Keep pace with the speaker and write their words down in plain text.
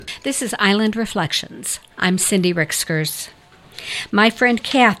This is Island Reflections. I'm Cindy Rickskers. My friend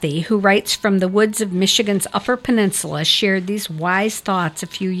Kathy, who writes from the woods of Michigan's Upper Peninsula, shared these wise thoughts a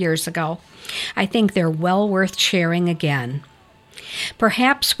few years ago. I think they're well worth sharing again.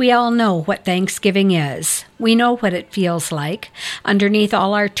 Perhaps we all know what Thanksgiving is. We know what it feels like. Underneath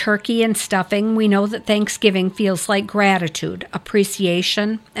all our turkey and stuffing, we know that Thanksgiving feels like gratitude,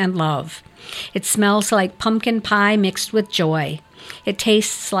 appreciation, and love. It smells like pumpkin pie mixed with joy. It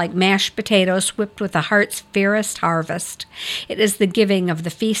tastes like mashed potatoes whipped with the heart's fairest harvest. It is the giving of the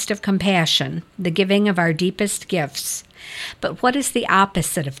feast of compassion, the giving of our deepest gifts. But what is the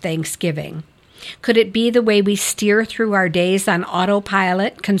opposite of Thanksgiving? Could it be the way we steer through our days on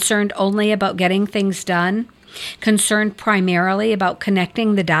autopilot, concerned only about getting things done? Concerned primarily about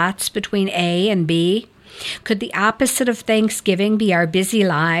connecting the dots between A and B? Could the opposite of Thanksgiving be our busy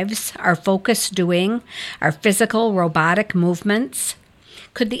lives, our focused doing, our physical robotic movements?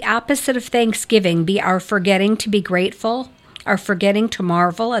 Could the opposite of Thanksgiving be our forgetting to be grateful, our forgetting to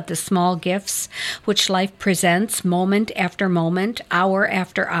marvel at the small gifts which life presents moment after moment, hour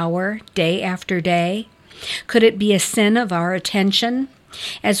after hour, day after day? Could it be a sin of our attention?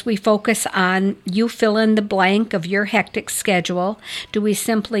 As we focus on you fill in the blank of your hectic schedule, do we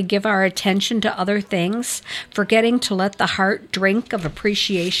simply give our attention to other things, forgetting to let the heart drink of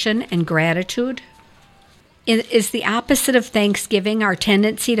appreciation and gratitude? Is the opposite of Thanksgiving our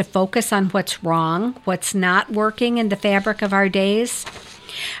tendency to focus on what's wrong, what's not working in the fabric of our days?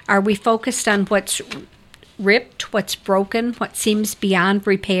 Are we focused on what's ripped, what's broken, what seems beyond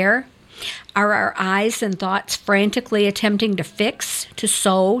repair? Are our eyes and thoughts frantically attempting to fix, to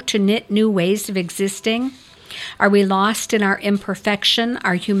sew, to knit new ways of existing? Are we lost in our imperfection,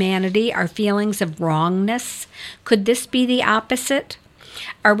 our humanity, our feelings of wrongness? Could this be the opposite?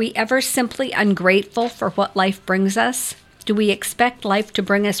 Are we ever simply ungrateful for what life brings us? Do we expect life to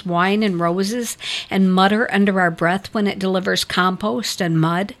bring us wine and roses and mutter under our breath when it delivers compost and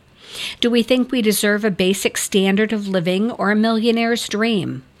mud? Do we think we deserve a basic standard of living or a millionaire's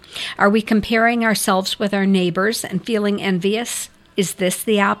dream? Are we comparing ourselves with our neighbors and feeling envious? Is this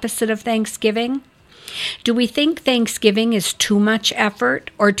the opposite of Thanksgiving? Do we think Thanksgiving is too much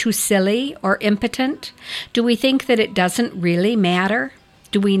effort or too silly or impotent? Do we think that it doesn't really matter?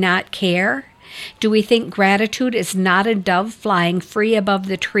 Do we not care? Do we think gratitude is not a dove flying free above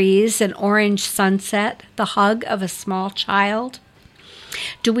the trees, an orange sunset, the hug of a small child?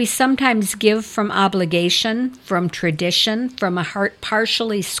 Do we sometimes give from obligation, from tradition, from a heart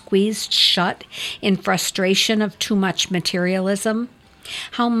partially squeezed shut in frustration of too much materialism?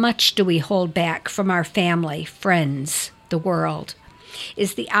 How much do we hold back from our family, friends, the world?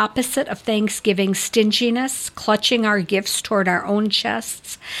 Is the opposite of Thanksgiving stinginess, clutching our gifts toward our own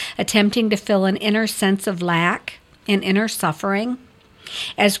chests, attempting to fill an inner sense of lack, an inner suffering?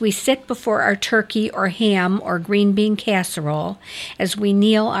 As we sit before our turkey or ham or green bean casserole, as we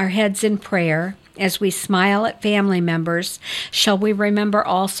kneel our heads in prayer, as we smile at family members, shall we remember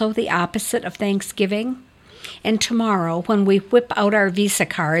also the opposite of Thanksgiving? And tomorrow, when we whip out our Visa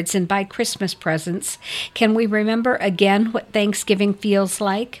cards and buy Christmas presents, can we remember again what Thanksgiving feels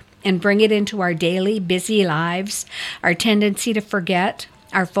like and bring it into our daily busy lives, our tendency to forget,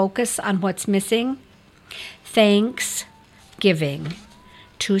 our focus on what's missing? Thanksgiving.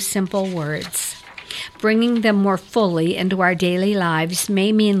 2 simple words. Bringing them more fully into our daily lives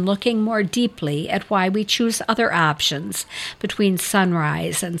may mean looking more deeply at why we choose other options between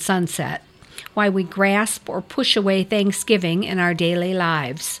sunrise and sunset, why we grasp or push away Thanksgiving in our daily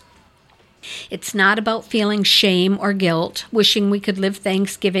lives. It's not about feeling shame or guilt, wishing we could live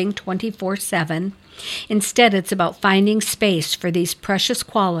Thanksgiving 24/7. Instead, it's about finding space for these precious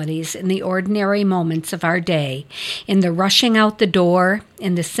qualities in the ordinary moments of our day, in the rushing out the door,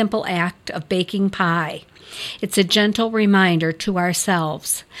 in the simple act of baking pie. It's a gentle reminder to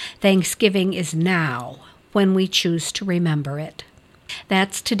ourselves, Thanksgiving is now, when we choose to remember it.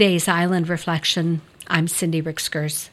 That's today's Island Reflection. I'm Cindy Rickskers.